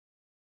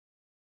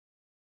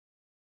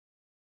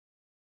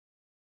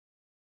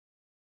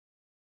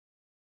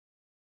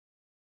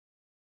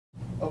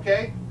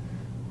Okay?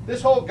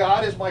 This whole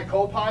God is my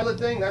co-pilot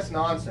thing, that's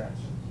nonsense.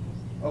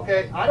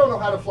 Okay? I don't know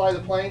how to fly the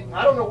plane.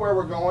 I don't know where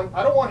we're going.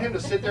 I don't want him to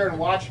sit there and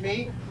watch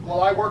me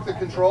while I work the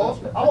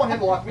controls. I want him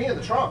to lock me in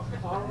the trunk.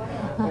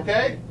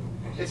 Okay?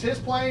 It's his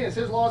plane. It's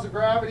his laws of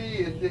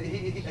gravity.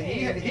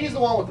 He's the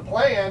one with the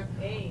plan.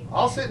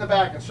 I'll sit in the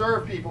back and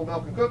serve people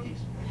milk and cookies.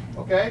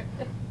 Okay?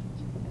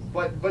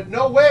 But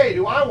no way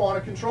do I want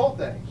to control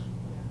things.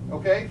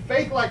 Okay?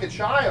 Faith like a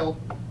child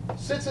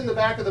sits in the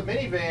back of the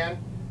minivan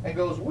and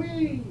goes,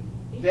 wee.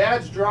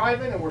 Dad's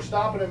driving and we're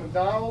stopping at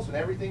McDonald's and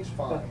everything's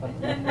fine.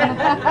 Okay?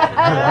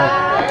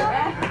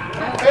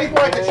 Faith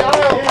like a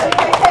child.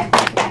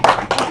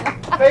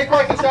 Faith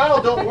like a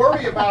child, don't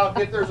worry about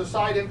if there's a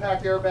side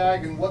impact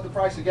airbag and what the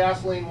price of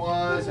gasoline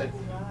was and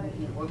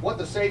what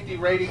the safety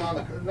rating on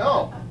the...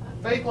 No.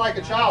 Faith like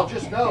a child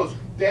just knows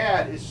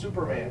Dad is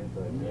Superman.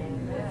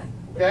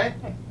 Okay?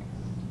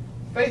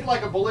 Faith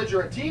like a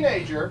belligerent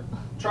teenager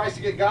tries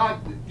to get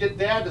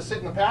Dad to sit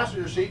in the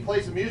passenger seat,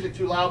 plays the music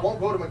too loud, won't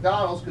go to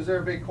McDonald's because they're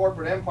a big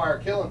corporate empire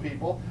killing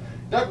people,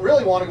 doesn't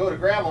really want to go to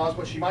Grandma's,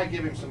 but she might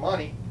give him some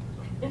money,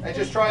 and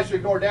just tries to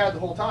ignore Dad the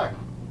whole time.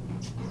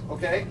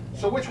 Okay?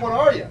 So which one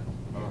are you?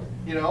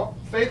 You know,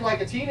 faith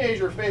like a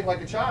teenager or faith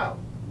like a child?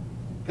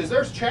 Because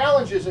there's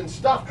challenges and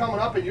stuff coming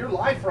up in your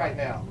life right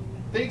now.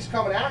 Things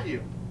coming at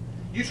you.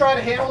 You try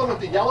to handle them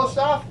with the yellow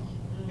stuff,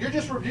 you're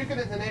just rebuking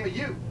it in the name of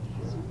you.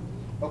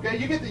 Okay,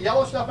 you get the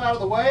yellow stuff out of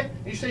the way,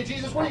 and you say,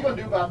 Jesus, what are you going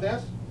to do about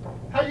this?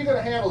 How are you going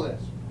to handle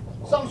this?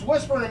 Something's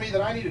whispering to me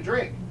that I need a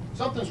drink.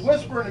 Something's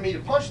whispering to me to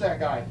punch that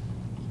guy.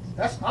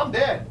 I'm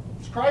dead.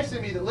 It's Christ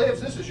in me that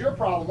lives. This is your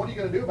problem. What are you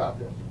going to do about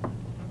this?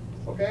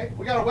 Okay,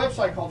 we got a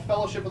website called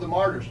Fellowship of the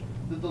Martyrs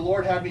that the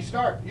Lord had me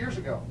start years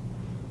ago.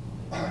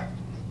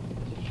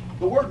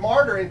 The word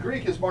martyr in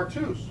Greek is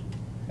martus,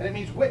 and it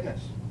means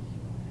witness.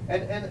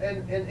 And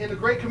in the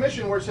Great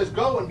Commission where it says,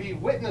 go and be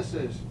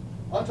witnesses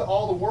unto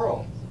all the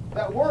world,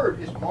 that word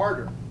is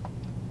martyr.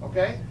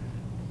 Okay?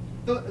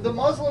 The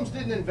Muslims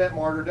didn't invent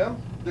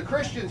martyrdom. The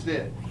Christians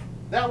did.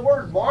 That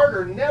word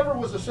martyr never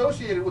was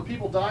associated with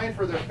people dying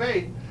for their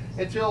faith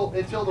until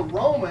the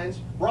Romans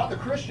brought the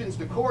Christians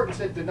to court and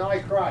said, deny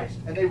Christ.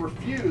 And they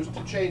refused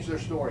to change their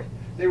story.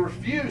 They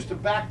refused to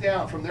back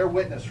down from their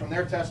witness, from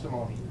their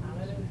testimony.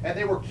 And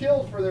they were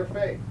killed for their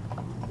faith.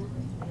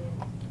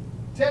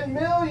 10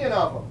 million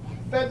of them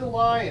fed the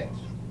lions.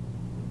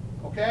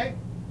 Okay?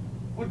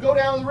 Would go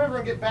down to the river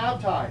and get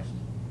baptized.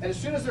 And as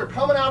soon as they're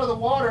coming out of the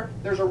water,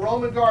 there's a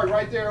Roman guard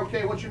right there.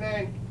 Okay, what's your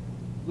name?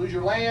 Lose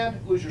your land,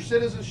 lose your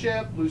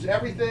citizenship, lose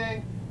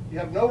everything. You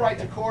have no right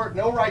to court,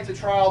 no right to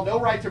trial, no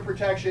right to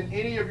protection.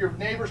 Any of your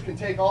neighbors can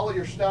take all of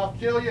your stuff,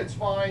 kill you, it's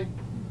fine.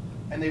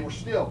 And they were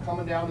still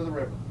coming down to the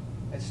river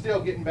and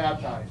still getting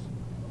baptized.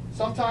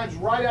 Sometimes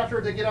right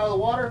after they get out of the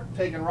water,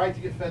 taken right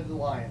to get fed to the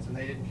lions, and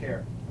they didn't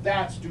care.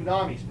 That's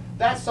dunamis.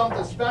 That's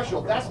something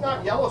special. That's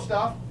not yellow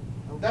stuff.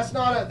 That's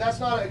not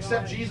a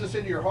accept Jesus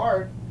into your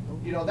heart.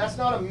 You know, that's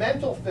not a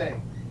mental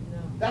thing.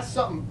 That's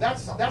something.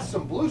 That's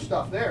some blue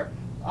stuff there.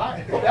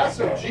 That's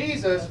some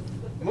Jesus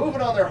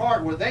moving on their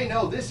heart where they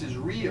know this is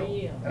real,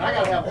 and I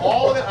got to have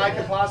all of it I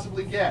can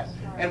possibly get.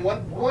 And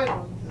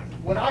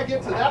when I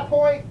get to that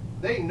point,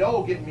 they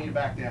know getting me to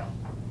back down.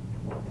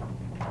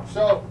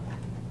 So.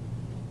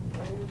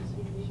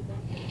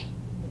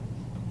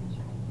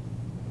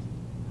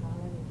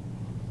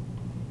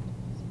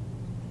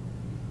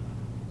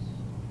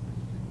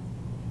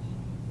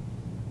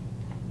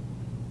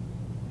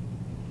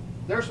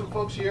 There's some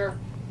folks here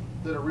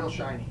that are real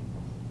shiny.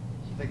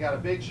 They got a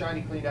big,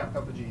 shiny, cleaned out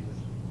cup of Jesus.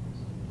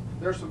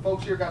 There's some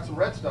folks here got some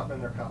red stuff in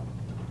their cup.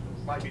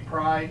 Might be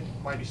pride,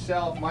 might be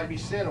self, might be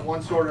sin of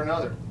one sort or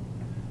another.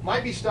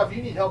 Might be stuff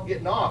you need help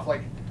getting off,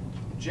 like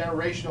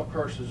generational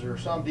curses or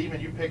some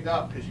demon you picked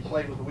up because you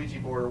played with the Ouija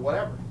board or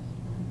whatever.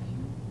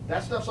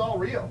 That stuff's all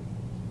real.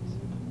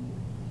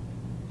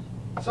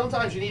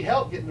 Sometimes you need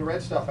help getting the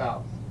red stuff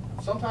out.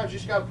 Sometimes you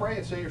just got to pray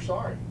and say you're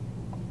sorry.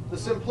 The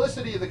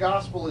simplicity of the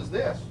gospel is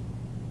this.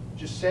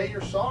 Just say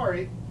you're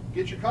sorry,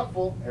 get your cup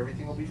full,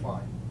 everything will be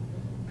fine.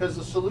 Because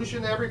the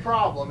solution to every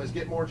problem is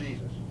get more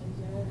Jesus.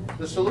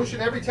 The solution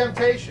to every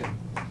temptation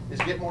is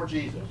get more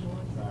Jesus.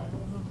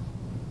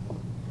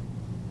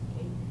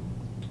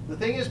 The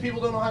thing is,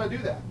 people don't know how to do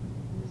that.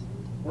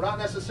 We're not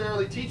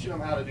necessarily teaching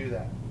them how to do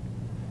that.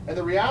 And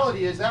the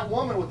reality is that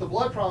woman with the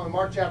blood problem in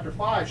Mark chapter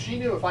 5, she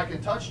knew if I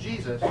can touch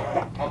Jesus,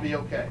 I'll be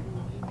okay.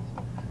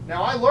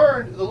 Now I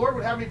learned the Lord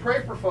would have me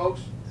pray for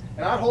folks,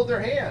 and I'd hold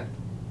their hand,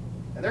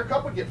 and their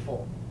cup would get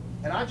full.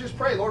 And I'd just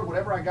pray, Lord,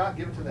 whatever I got,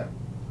 give it to them.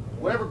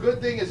 Whatever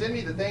good thing is in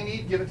me that they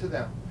need, give it to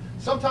them.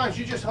 Sometimes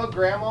you just hug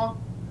grandma,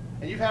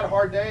 and you've had a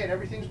hard day, and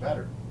everything's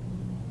better.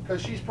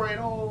 Because she's praying,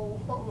 oh,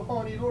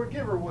 honey, Lord,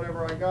 give her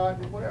whatever I got,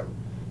 whatever.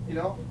 You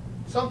know?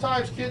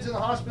 Sometimes kids in the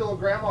hospital and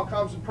grandma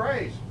comes and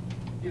prays.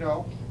 You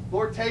know,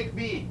 Lord, take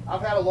me.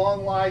 I've had a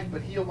long life,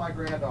 but heal my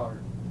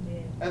granddaughter. Yeah.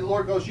 And the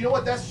Lord goes, you know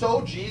what, that's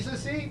so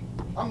Jesus-y.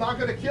 I'm not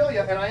going to kill you,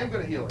 and I am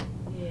going to heal it.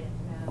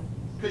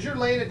 Because you're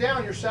laying it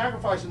down, you're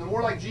sacrificing. The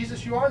more like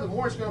Jesus you are, the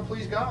more it's going to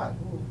please God.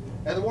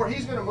 And the more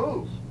He's going to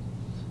move.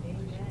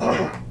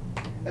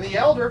 And the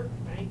elder,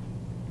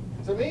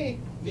 To me,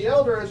 the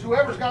elder is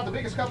whoever's got the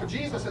biggest cup of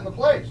Jesus in the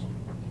place.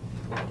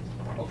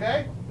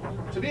 Okay?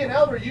 To be an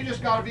elder, you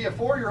just got to be a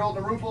 4-year-old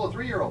in a room full of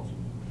 3-year-olds.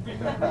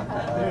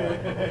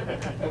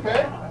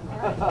 Okay?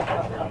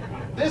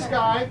 This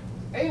guy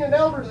ain't an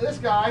elder to this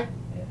guy.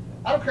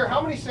 I don't care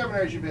how many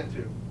seminaries you've been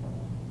to.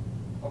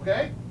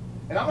 Okay?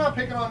 And I'm not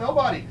picking on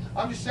nobody.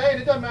 I'm just saying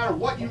it doesn't matter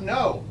what you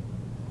know.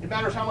 It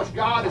matters how much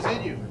God is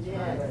in you.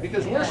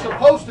 Because we're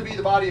supposed to be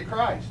the body of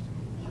Christ.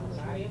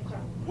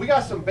 We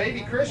got some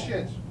baby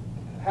Christians.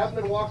 Haven't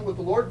been walking with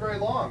the Lord very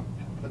long.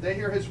 But they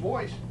hear His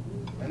voice.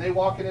 And they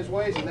walk in His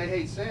ways and they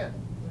hate sin.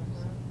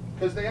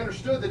 Because they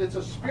understood that it's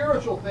a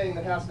spiritual thing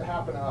that has to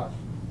happen to us.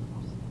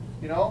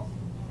 You know?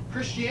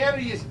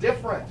 Christianity is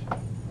different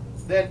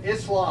than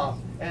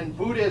Islam and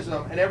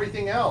Buddhism and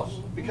everything else.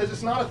 Because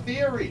it's not a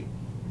theory.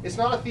 It's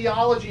not a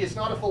theology. It's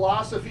not a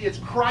philosophy. It's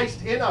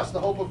Christ in us, the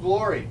hope of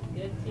glory.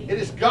 It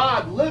is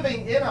God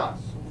living in us.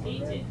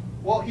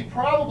 Well, He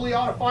probably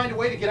ought to find a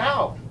way to get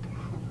out.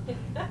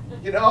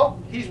 You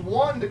know? He's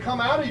wanting to come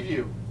out of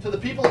you to the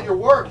people at your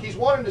work. He's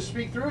wanting to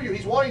speak through you.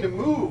 He's wanting to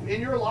move in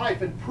your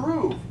life and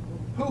prove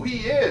who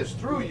He is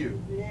through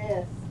you.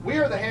 Yes. We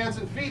are the hands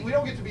and feet. We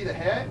don't get to be the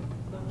head.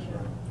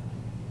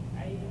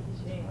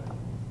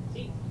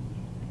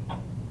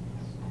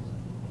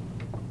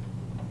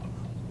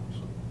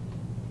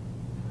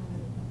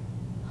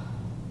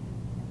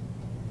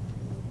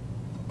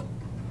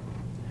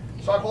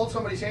 So I'd hold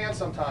somebody's hand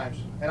sometimes,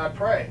 and I'd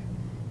pray,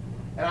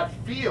 and I'd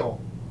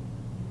feel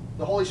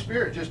the Holy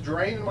Spirit just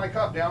draining my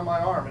cup down my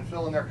arm and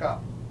filling their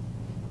cup.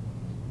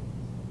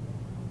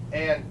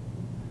 And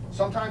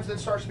sometimes they'd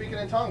start speaking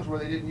in tongues where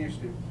they didn't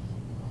used to.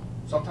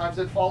 Sometimes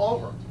they'd fall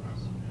over.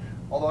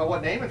 Although I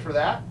wasn't aiming for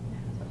that.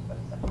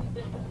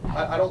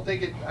 I don't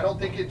think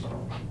it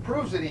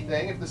proves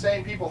anything if the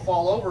same people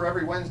fall over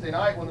every Wednesday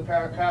night when the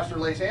pastor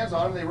lays hands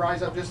on them. They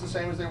rise up just the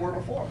same as they were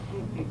before.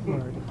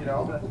 You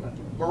know,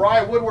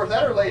 Mariah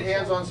Woodworth-Etter laid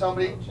hands on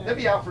somebody. They'd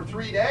be out for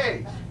 3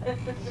 days,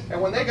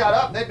 and when they got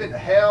up, they'd been to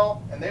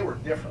hell, and they were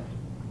different.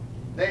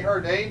 They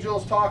heard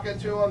angels talking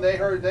to them. They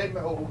heard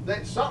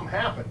something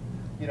happened.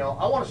 You know,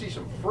 I want to see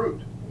some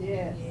fruit.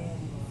 Yes.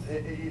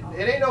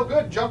 It ain't no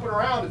good jumping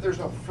around if there's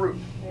no fruit.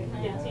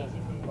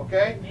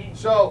 Okay?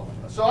 So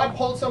I'd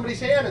hold somebody's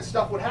hand and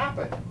stuff would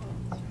happen.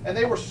 And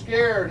they were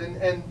scared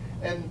and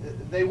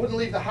they wouldn't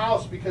leave the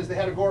house because they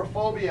had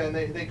agoraphobia and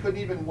they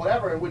couldn't even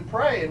whatever, and would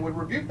pray and would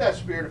rebuke that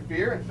spirit of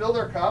fear and fill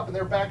their cup, and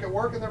they're back at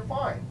work and they're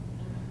fine.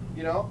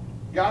 You know?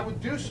 God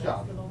would do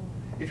stuff.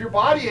 If your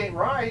body ain't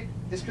right,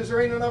 it's because there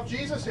ain't enough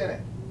Jesus in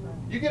it.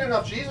 You get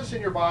enough Jesus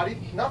in your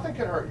body, nothing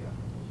can hurt you.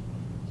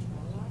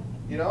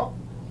 You know?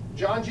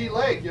 John G.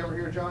 Lake, you ever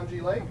hear of John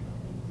G. Lake?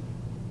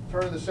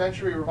 Turn of the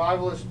century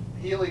revivalist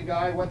healing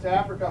guy, went to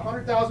Africa,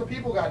 100,000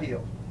 people got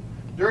healed.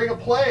 During a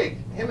plague,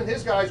 him and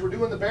his guys were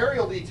doing the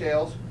burial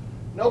details.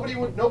 Nobody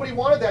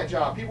wanted that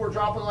job. People were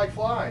dropping like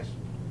flies.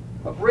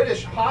 A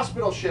British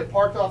hospital ship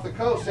parked off the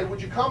coast said,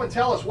 "Would you come and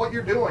tell us what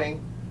you're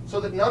doing so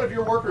that none of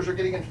your workers are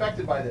getting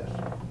infected by this?"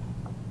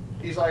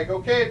 He's like,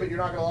 "Okay, but you're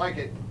not going to like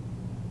it."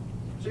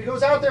 So he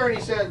goes out there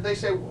and they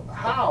say,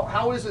 "How?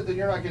 How is it that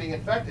you're not getting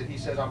infected?" He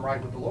says, "I'm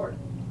right with the Lord."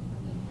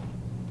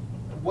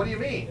 "What do you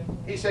mean?"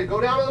 He said, "Go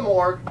down to the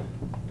morgue,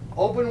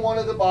 open one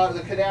of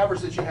the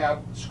cadavers that you have,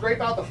 scrape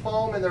out the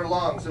foam in their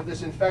lungs of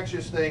this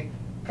infectious thing,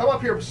 come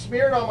up here,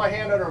 smear it on my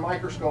hand under a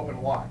microscope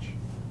and watch."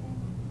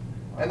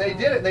 And they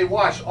did it. They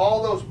watched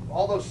all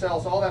those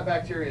cells, all that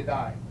bacteria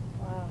die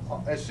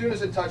as soon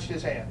as it touched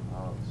his hand.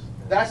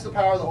 That's the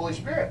power of the Holy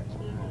Spirit.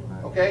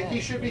 Okay? He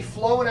should be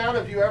flowing out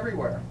of you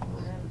everywhere.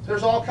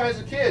 There's all kinds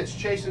of kids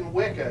chasing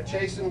Wicca,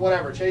 chasing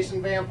whatever,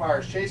 chasing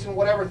vampires, chasing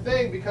whatever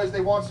thing because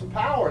they want some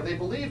power. They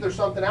believe there's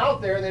something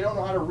out there and they don't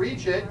know how to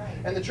reach it,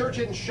 and the church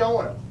isn't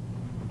showing them.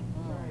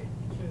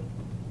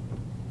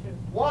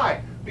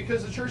 Why?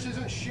 Because the church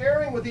isn't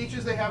sharing with each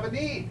as they have a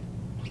need.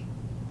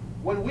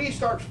 When we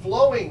start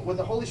flowing, when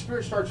the Holy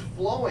Spirit starts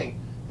flowing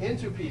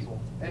into people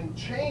and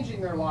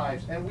changing their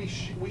lives, and we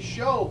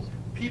show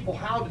people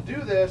how to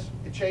do this,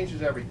 it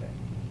changes everything.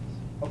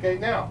 Okay,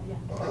 now,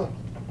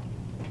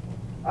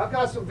 I've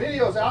got some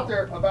videos out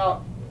there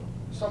about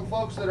some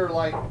folks that are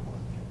like,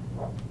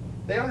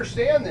 they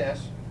understand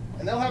this,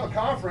 and they'll have a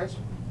conference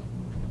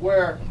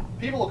where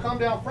people will come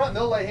down front and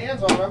they'll lay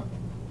hands on them,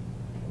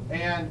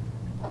 and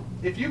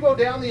if you go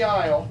down the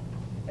aisle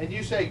and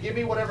you say, "Give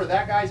me whatever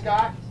that guy's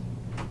got,"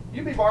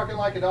 you'd be barking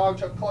like a dog,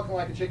 clucking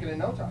like a chicken in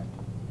no time.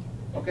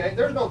 Okay?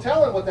 There's no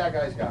telling what that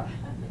guy's got.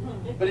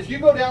 But if you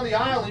go down the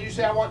aisle and you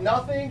say, "I want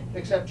nothing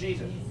except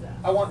Jesus.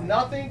 I want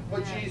nothing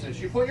but Jesus."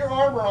 You put your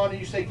armor on and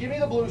you say, "Give me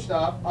the blue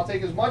stuff. I'll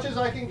take as much as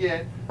I can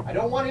get. I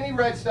don't want any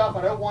red stuff.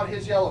 I don't want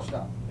his yellow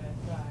stuff."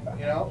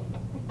 You know?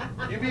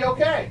 You'd be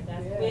okay.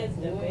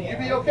 You'd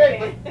be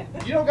okay.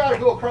 But you don't got to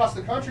go across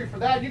the country for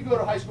that. You can go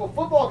to a high school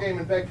football game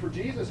and beg for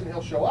Jesus and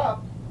he'll show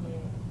up.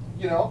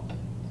 You know?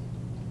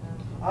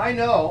 I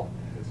know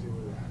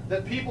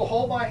that people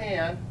hold my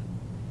hand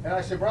and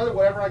I say, "Brother,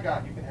 whatever I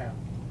got, you can have."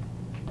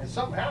 And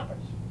something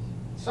happens.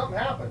 Something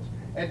happens.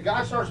 and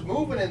God starts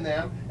moving in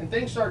them, and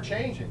things start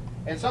changing.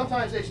 And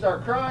sometimes they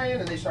start crying,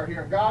 and they start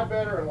hearing God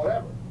better, and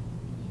whatever.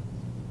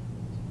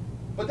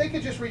 But they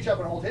could just reach up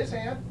and hold his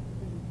hand.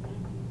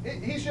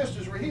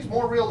 He's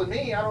more real than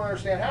me. I don't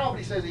understand how, but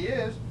he says he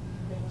is.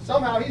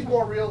 Somehow he's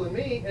more real than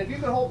me. And if you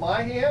can hold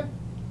my hand,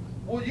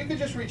 well, you could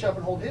just reach up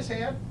and hold his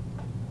hand.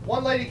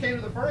 One lady came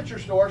to the furniture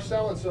store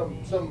selling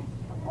some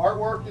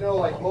artwork, you know,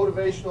 like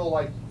motivational,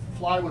 like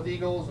fly with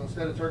eagles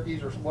instead of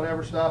turkeys or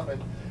whatever stuff.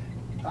 And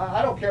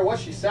I don't care what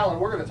she's selling.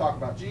 We're going to talk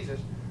about Jesus.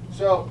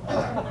 So,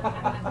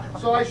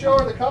 so I show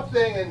her the cup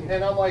thing,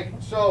 and I'm like,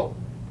 so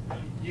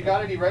you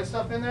got any red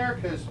stuff in there?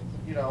 Because,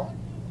 you know,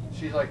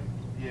 she's like,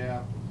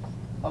 yeah.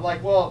 I'm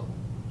like, well,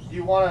 do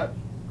you want to,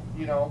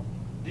 you know,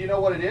 do you know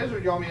what it is, or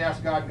do you want me to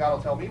ask God and God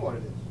will tell me what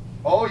it is?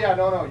 Oh, yeah,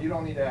 no, you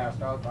don't need to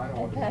ask. I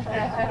know what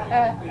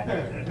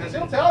it is. Because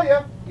he'll tell you,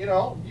 you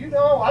know,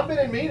 I've been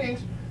in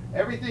meetings.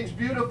 Everything's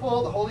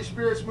beautiful. The Holy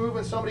Spirit's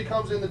moving. Somebody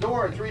comes in the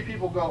door, and 3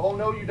 people go, oh,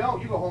 no, you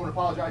don't. You go home and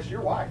apologize to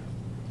your wife.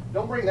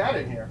 Don't bring that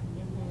in here.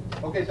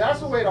 Okay,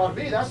 that's the way it ought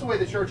to be. That's the way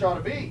the church ought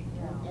to be.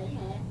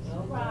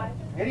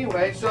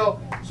 Anyway, so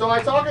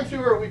I talking to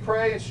her, we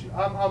pray, and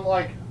I'm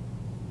like,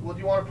 well,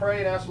 do you want to pray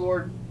and ask the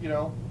Lord, you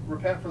know,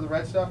 repent for the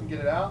red stuff and get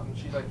it out? And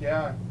she's like,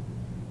 yeah.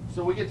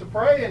 So we get to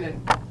pray, and in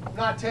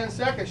not 10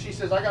 seconds, she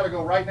says, I got to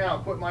go right now,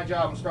 quit my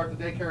job, and start the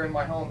daycare in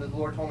my home that the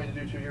Lord told me to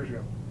do 2 years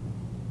ago.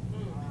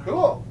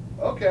 Cool.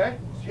 Okay.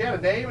 She had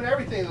a name and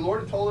everything. The Lord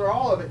had told her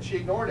all of it, and she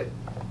ignored it.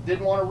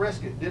 Didn't want to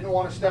risk it. Didn't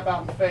want to step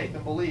out in faith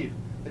and believe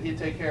that he'd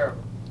take care of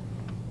her.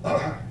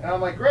 And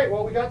I'm like, great,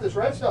 well, we got this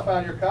red stuff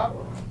out of your cup.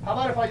 How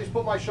about if I just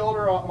put my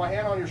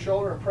hand on your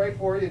shoulder and pray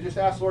for you and just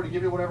ask the Lord to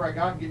give you whatever I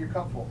got and get your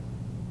cup full?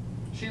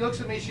 She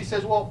looks at me, she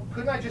says, well,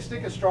 couldn't I just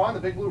stick a straw in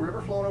the big blue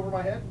river flowing over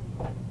my head?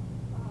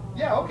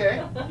 Yeah,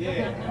 okay.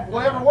 Yeah.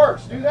 Whatever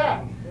works, do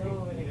that.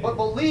 But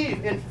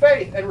believe in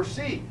faith and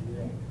receive.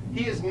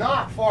 He is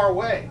not far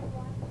away.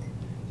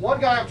 One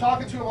guy, I'm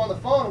talking to him on the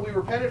phone, and we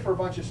repented for a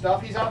bunch of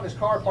stuff. He's out in his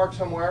car parked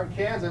somewhere in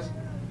Kansas.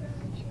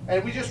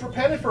 And we just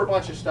repented for a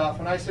bunch of stuff.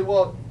 And I said,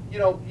 well, you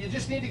know, you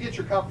just need to get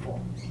your cup full.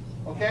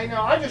 Okay?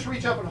 Now, I just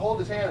reach up and hold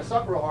his hand and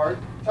suck real hard,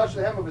 touch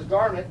the hem of his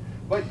garment.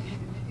 But,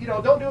 you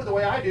know, don't do it the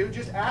way I do.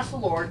 Just ask the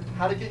Lord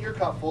how to get your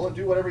cup full and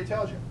do whatever he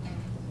tells you.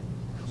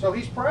 So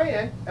he's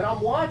praying, and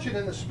I'm watching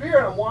in the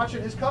Spirit, I'm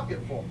watching his cup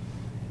get full.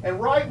 And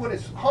right when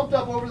it's humped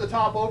up over the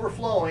top,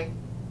 overflowing,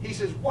 he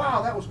says,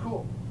 wow, that was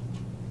cool.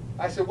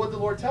 I said, what did the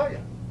Lord tell you?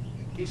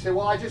 He said,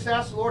 well, I just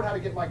asked the Lord how to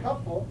get my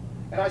cup full.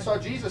 And I saw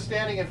Jesus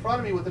standing in front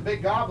of me with a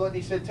big goblet, and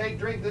he said, take,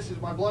 drink, this is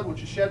my blood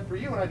which is shed for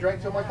you. And I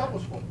drank till my cup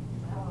was full.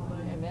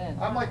 Amen.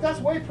 I'm like,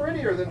 that's way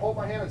prettier than hold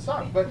my hand and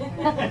suck. But that's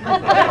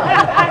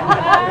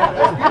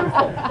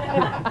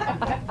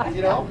beautiful.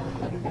 You know?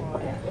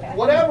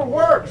 Whatever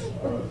works.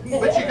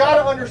 But you got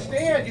to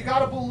understand, you got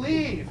to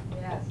believe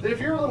that if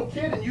you're a little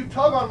kid and you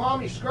tug on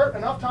mommy's skirt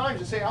enough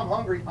times and say, I'm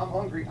hungry, I'm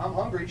hungry, I'm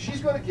hungry,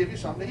 she's going to give you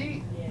something to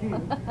eat.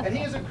 And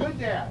he is a good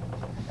dad.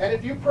 And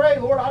if you pray,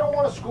 Lord, I don't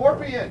want a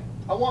scorpion.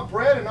 I want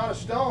bread and not a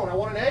stone. I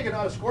want an egg and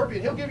not a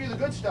scorpion. He'll give you the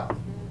good stuff.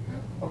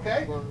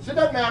 Okay? So it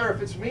doesn't matter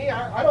if it's me.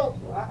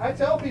 I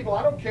tell people,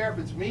 I don't care if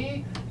it's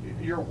me,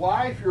 your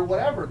wife, your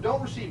whatever.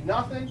 Don't receive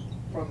nothing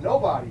from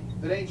nobody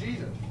that ain't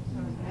Jesus.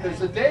 Because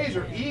the days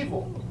are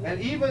evil. And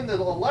even the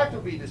elect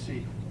will be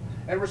deceived.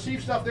 And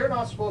receive stuff they're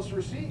not supposed to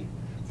receive.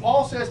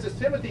 Paul says to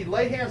Timothy,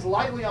 lay hands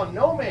lightly on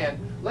no man,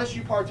 lest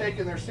you partake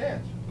in their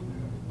sins.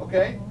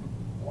 Okay?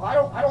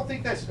 Well, I don't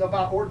think that's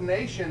about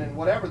ordination and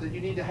whatever, that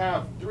you need to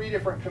have 3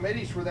 different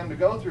committees for them to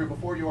go through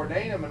before you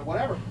ordain them and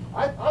whatever.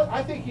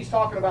 I think he's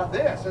talking about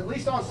this, at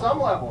least on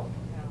some level.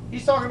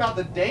 He's talking about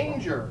the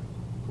danger.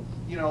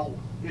 You know,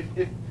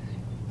 if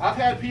I've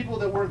had people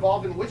that were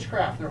involved in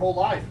witchcraft their whole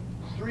life,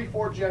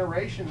 3-4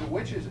 generations of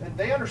witches, and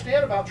they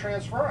understand about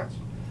transference.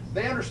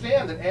 They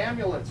understand that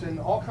amulets and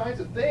all kinds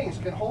of things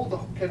can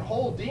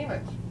hold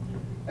demons,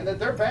 and that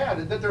they're bad,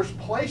 and that there's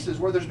places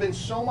where there's been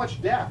so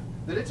much death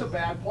that it's a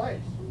bad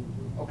place.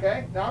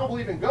 Okay? Now, I don't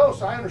believe in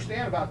ghosts. I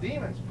understand about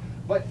demons.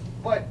 But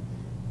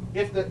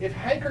if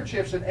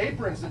handkerchiefs and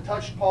aprons that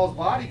touched Paul's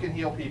body can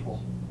heal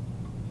people,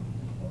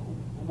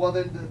 well,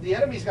 then the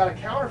enemy's got a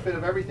counterfeit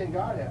of everything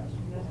God has.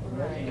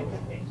 Right.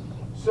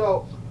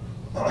 So,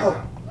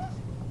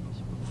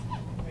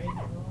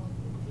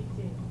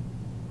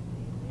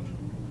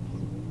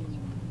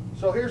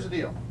 so here's the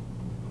deal.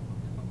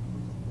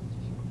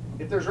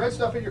 If there's red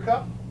stuff in your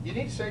cup, you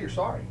need to say you're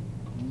sorry.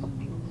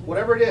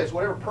 Whatever it is,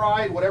 whatever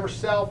pride, whatever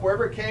self,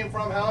 wherever it came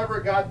from, however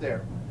it got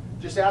there,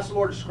 just ask the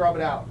Lord to scrub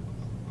it out.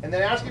 And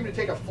then ask him to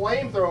take a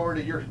flamethrower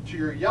to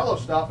your yellow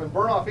stuff and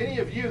burn off any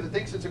of you that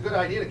thinks it's a good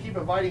idea to keep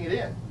inviting it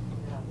in.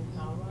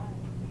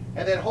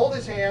 And then hold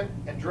his hand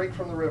and drink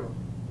from the river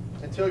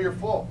until you're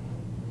full.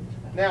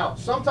 Now,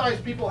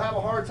 sometimes people have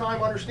a hard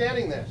time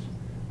understanding this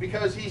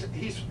because it's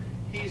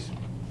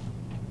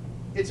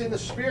in the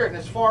spirit and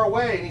it's far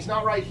away and he's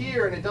not right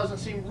here and it doesn't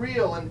seem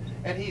real and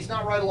he's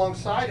not right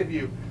alongside of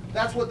you.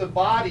 That's what the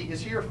body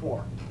is here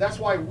for. That's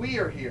why we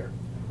are here.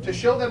 To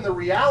show them the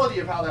reality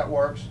of how that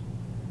works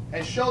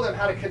and show them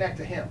how to connect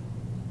to him.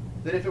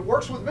 That if it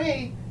works with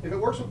me, if it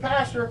works with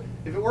Pastor,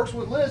 if it works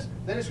with Liz,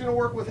 then it's going to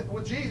work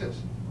with Jesus.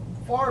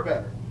 Far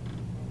better.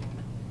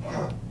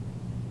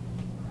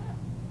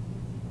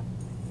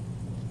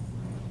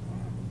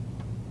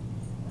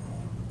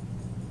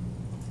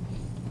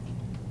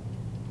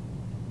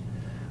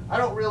 I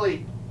don't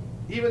really,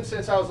 even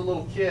since I was a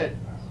little kid,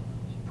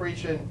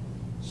 preaching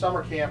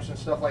summer camps and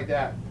stuff like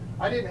that,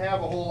 I didn't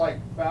have a whole like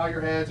bow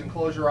your heads and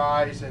close your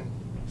eyes and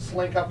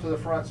slink up to the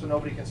front so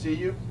nobody can see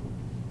you.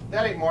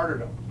 That ain't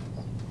martyrdom.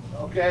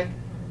 Okay?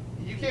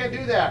 You can't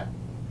do that.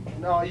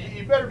 No,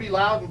 you better be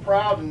loud and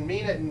proud and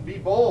mean it and be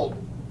bold,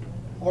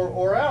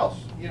 or else,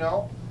 you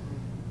know.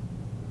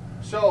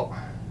 So,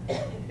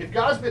 if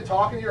God's been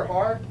talking to your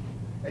heart,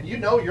 and you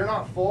know you're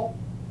not full,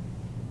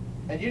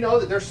 and you know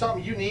that there's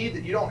something you need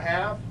that you don't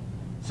have,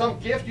 some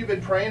gift you've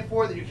been praying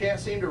for that you can't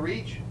seem to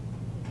reach.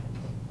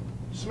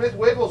 Smith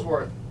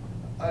Wigglesworth,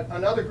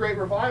 another great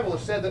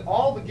revivalist, said that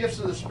all the gifts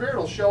of the Spirit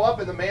will show up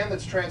in the man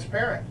that's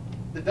transparent,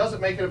 that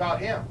doesn't make it about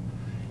him.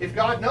 If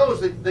God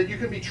knows that you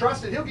can be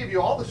trusted, He'll give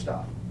you all the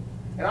stuff.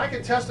 And I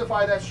can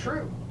testify that's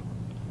true.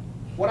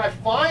 When I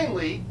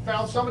finally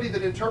found somebody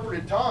that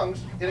interpreted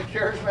tongues in a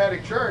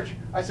charismatic church,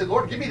 I said,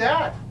 Lord, give me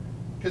that.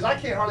 Because I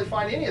can't hardly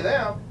find any of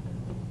them,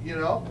 you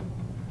know.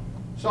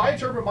 So I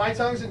interpret my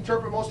tongues and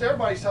interpret most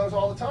everybody's tongues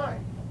all the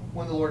time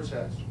when the Lord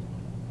says.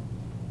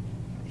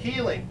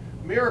 Healing,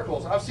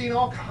 miracles. I've seen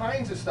all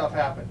kinds of stuff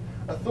happen.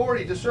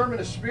 Authority,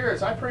 discernment of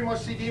spirits. I pretty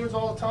much see demons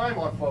all the time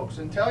on folks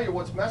and tell you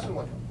what's messing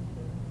with them.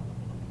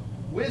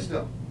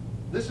 Wisdom.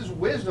 This is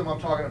wisdom I'm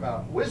talking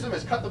about. Wisdom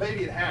is cut the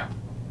baby in half.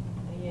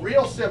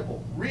 Real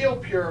simple, real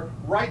pure,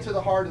 right to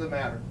the heart of the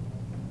matter.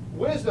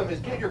 Wisdom is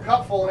get your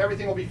cup full and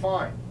everything will be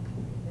fine.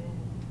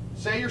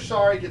 Say you're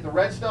sorry, get the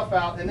red stuff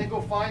out, and then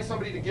go find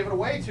somebody to give it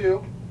away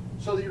to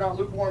so that you're not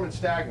lukewarm and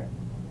stagnant.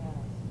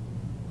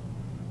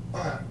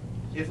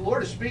 If the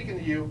Lord is speaking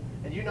to you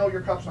and you know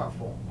your cup's not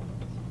full,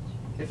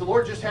 if the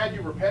Lord just had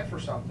you repent for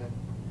something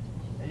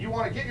and you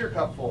want to get your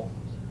cup full,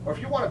 or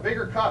if you want a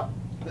bigger cup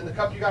than the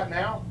cup you got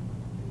now,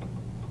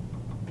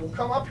 well,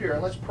 come up here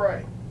and let's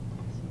pray.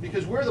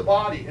 Because we're the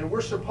body and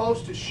we're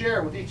supposed to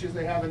share with each as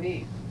they have a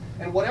need.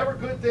 And whatever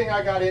good thing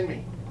I got in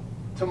me,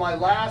 to my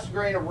last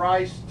grain of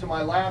rice, to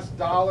my last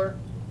dollar,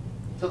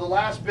 to the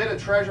last bit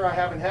of treasure I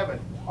have in heaven,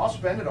 I'll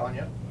spend it on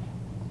you.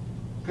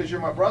 Because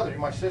you're my brother, you're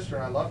my sister,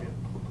 and I love you.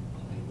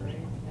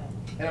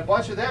 And a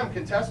bunch of them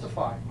can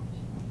testify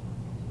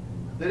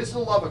that it's the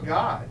love of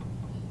God.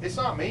 It's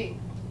not me.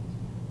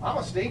 I'm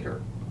a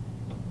stinker.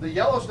 The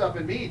yellow stuff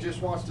in me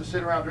just wants to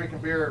sit around drinking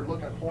beer and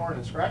looking at porn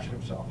and scratching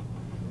himself.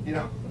 You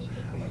know,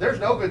 there's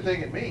no good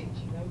thing in me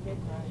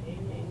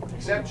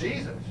except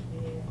Jesus.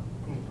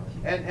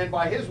 And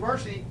by His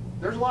mercy,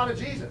 there's a lot of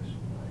Jesus.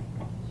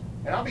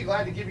 And I'll be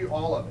glad to give you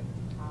all of it.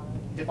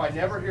 If I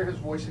never hear His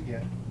voice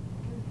again,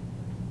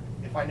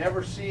 if I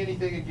never see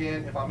anything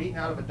again, if I'm eating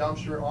out of a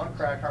dumpster on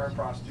crack hiring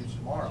prostitutes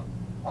tomorrow,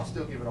 I'll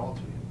still give it all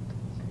to you.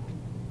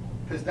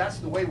 Because that's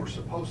the way we're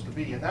supposed to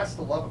be, and that's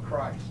the love of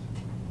Christ.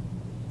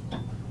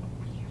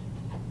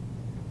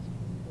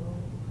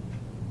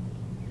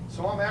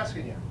 So I'm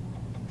asking you,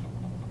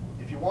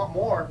 if you want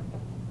more,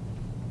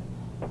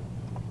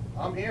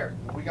 I'm here.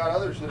 We got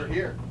others that are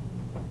here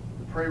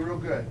to pray real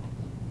good.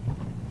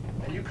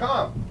 And you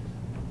come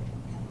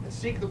and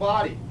seek the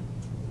body.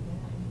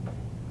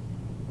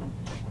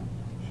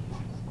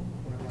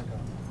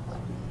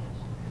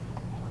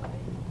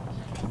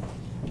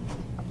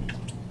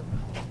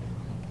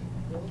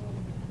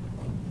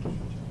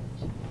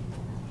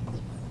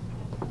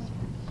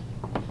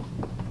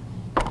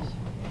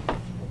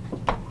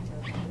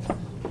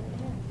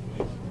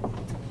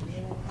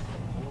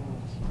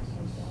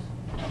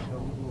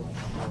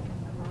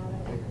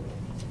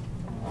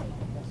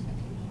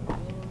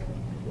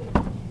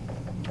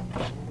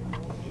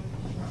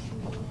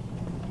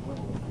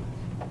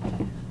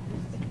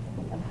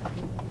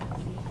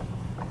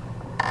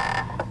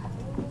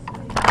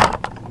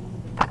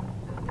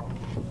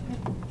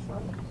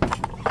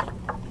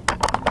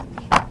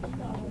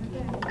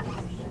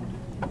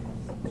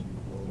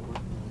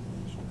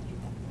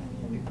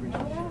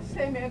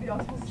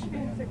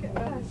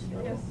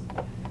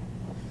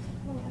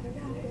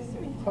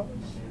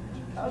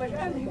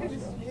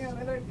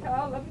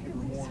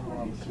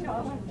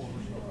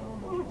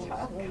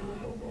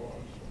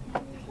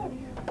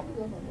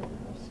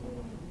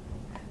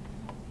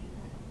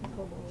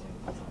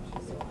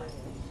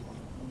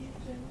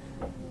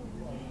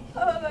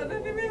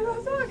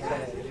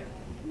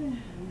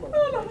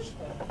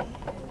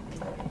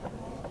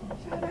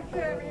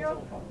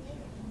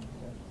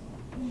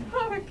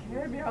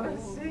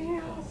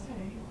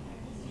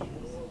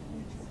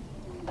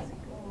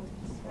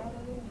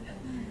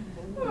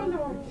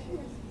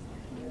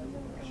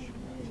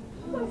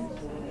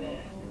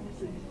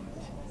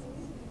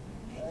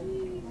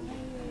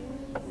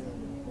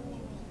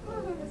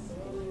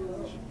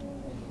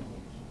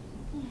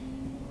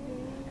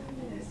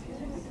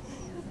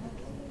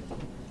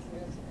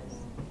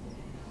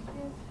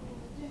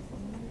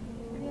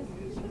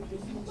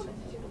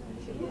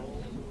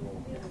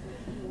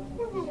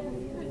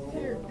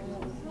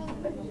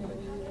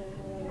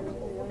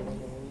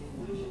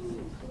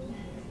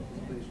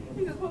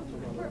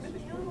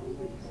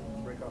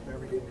 Break off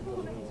everything that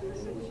doesn't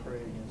belong. We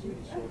pray against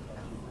any soul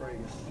ties. We pray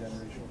against the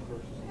generational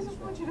curses. I just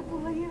want you to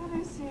believe and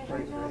receive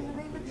right now in the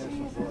name of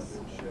Jesus.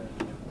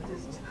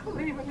 Just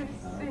believe and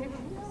receive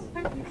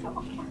and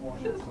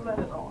just let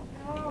it all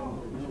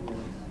go.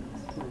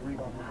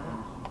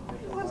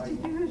 He wants to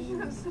use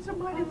you in such a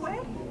mighty way.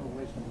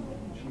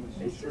 She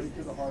was straight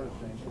to the heart of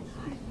things. So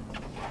speak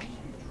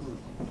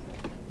truth.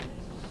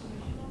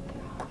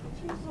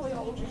 She's really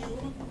old.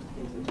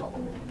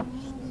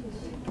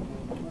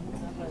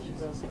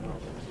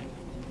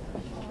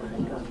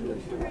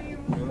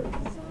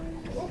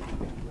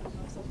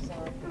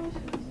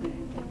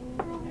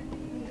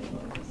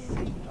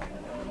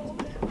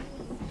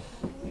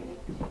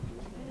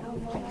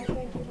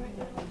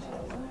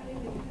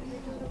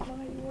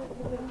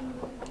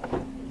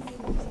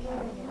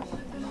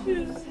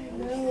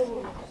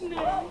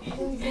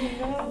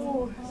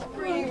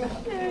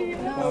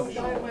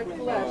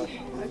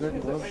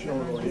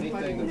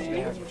 Anything that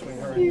stands between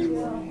her and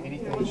you,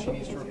 anything that she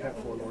needs to repent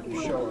for, Lord,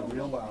 you show her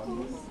real loud.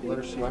 Let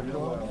her see it real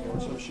loud,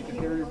 Lord, so she can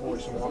hear your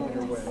voice and walk in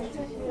your ways.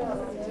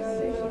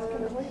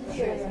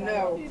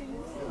 No.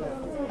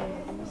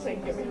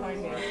 Satan, get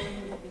behind me.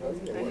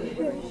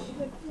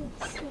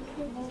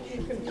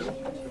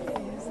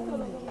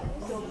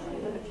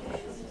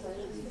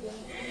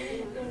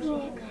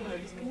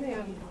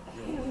 Command.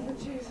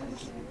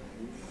 Jesus.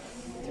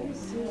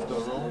 Still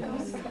rolling?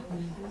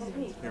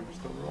 Camera's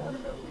still rolling?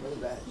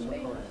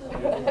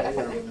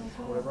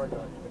 Whatever I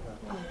got, you can have.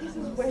 This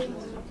is wait.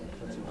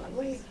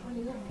 Wait.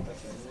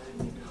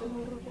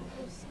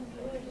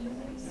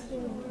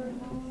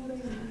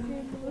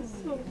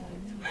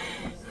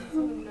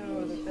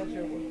 Know that that's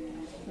your word.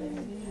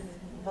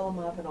 Fill them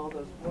up and all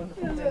those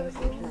wonderful things that carry us.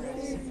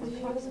 For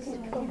God is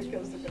going to come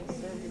because they're going to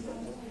serve you.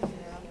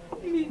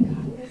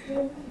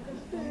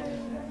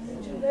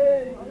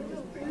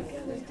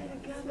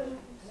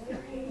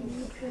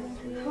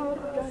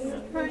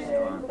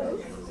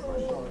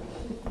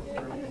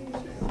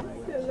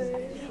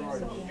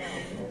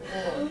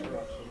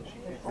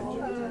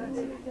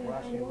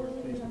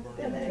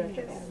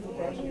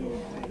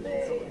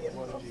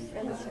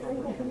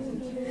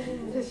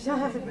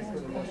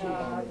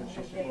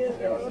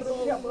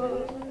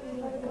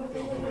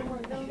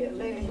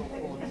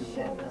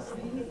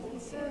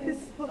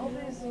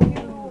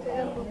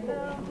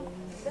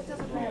 That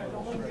doesn't matter.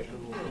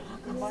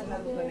 Combine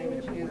that with the name of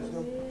Jesus.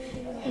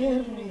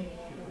 Henry.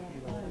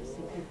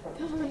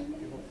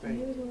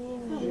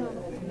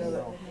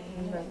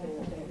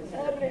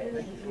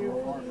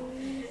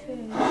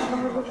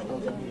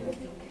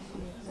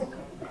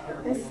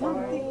 There's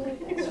something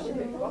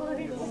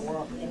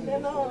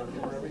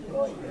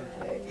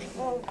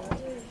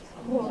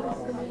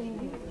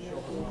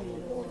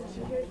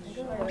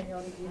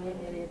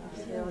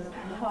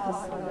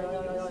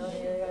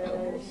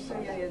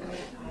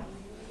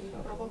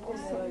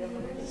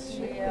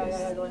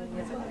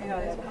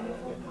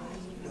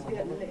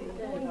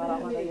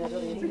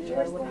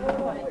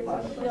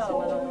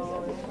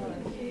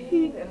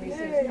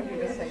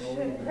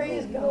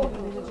praise God,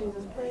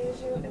 Jesus,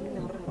 praise you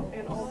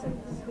and all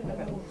things.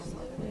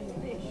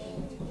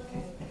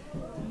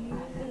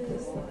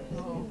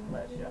 Oh,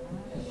 bless you.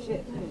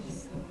 Shit.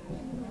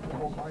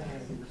 Hold my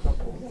hand and your cup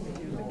full.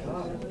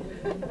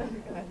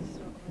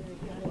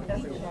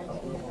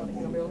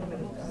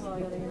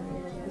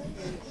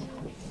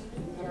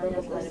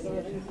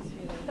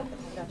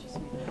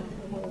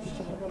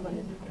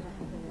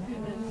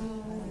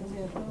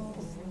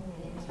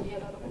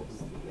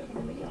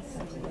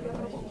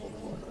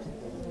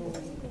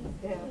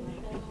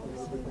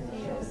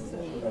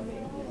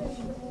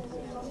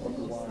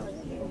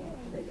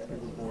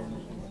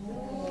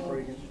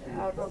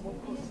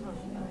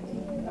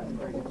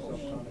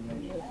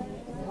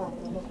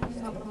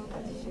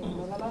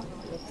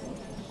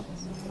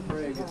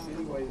 Pray against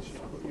any way that she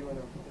put you in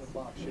a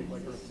box shaped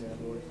like Earth Dad,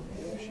 Lord.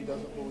 If she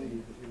doesn't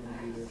believe that you're going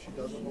to be there, if she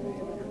doesn't believe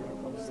that you're going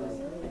to come through,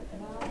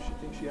 if she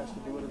thinks she has to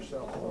do it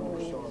herself, Lord,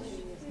 we're sorry.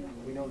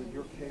 We know that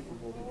you're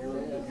capable, that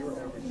you're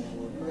everything,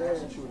 Lord. We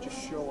ask that you would just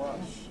show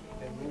us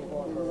and move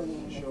on her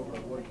and show her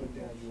what a good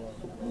dad you are.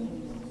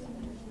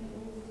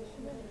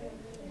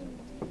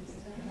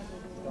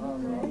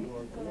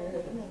 Lord.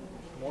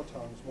 More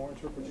tongues, more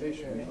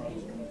interpretation of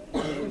tongues,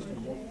 more wisdom,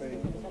 more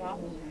faith.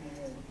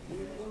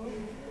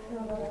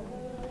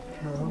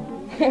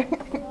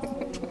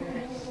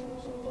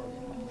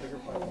 Bigger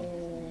platform.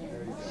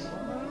 There you go.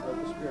 Let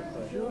the Spirit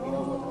pray. He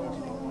knows what to ask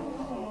for.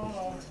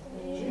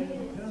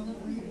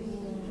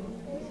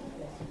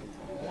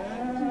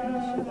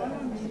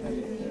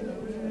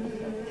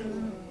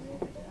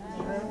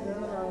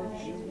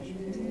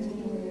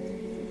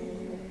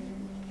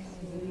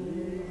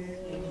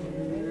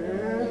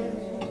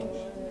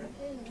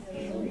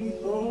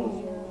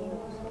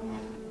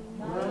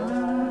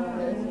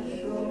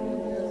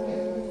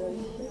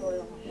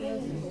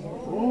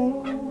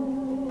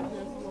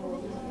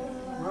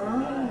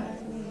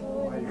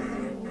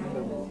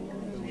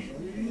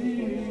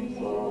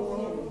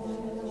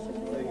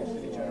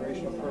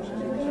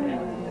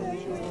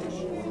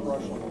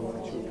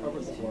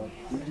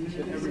 You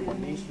said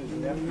everyone, nieces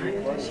and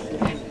nephews, brothers,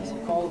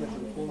 call them into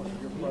the fullness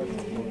of your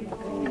presence, Lord.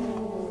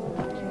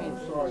 I'm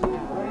sorry.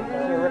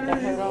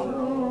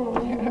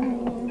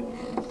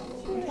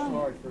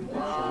 Sorry for this,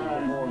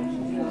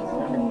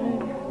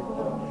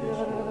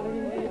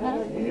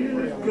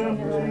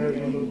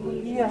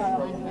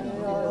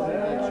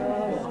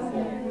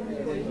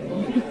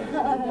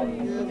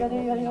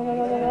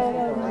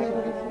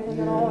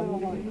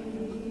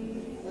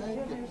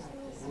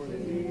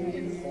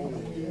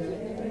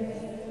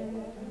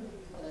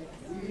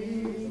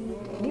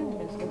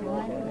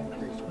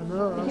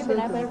 You've been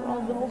out there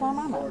all the whole time,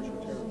 Mama.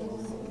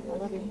 I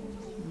love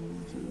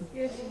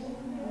you.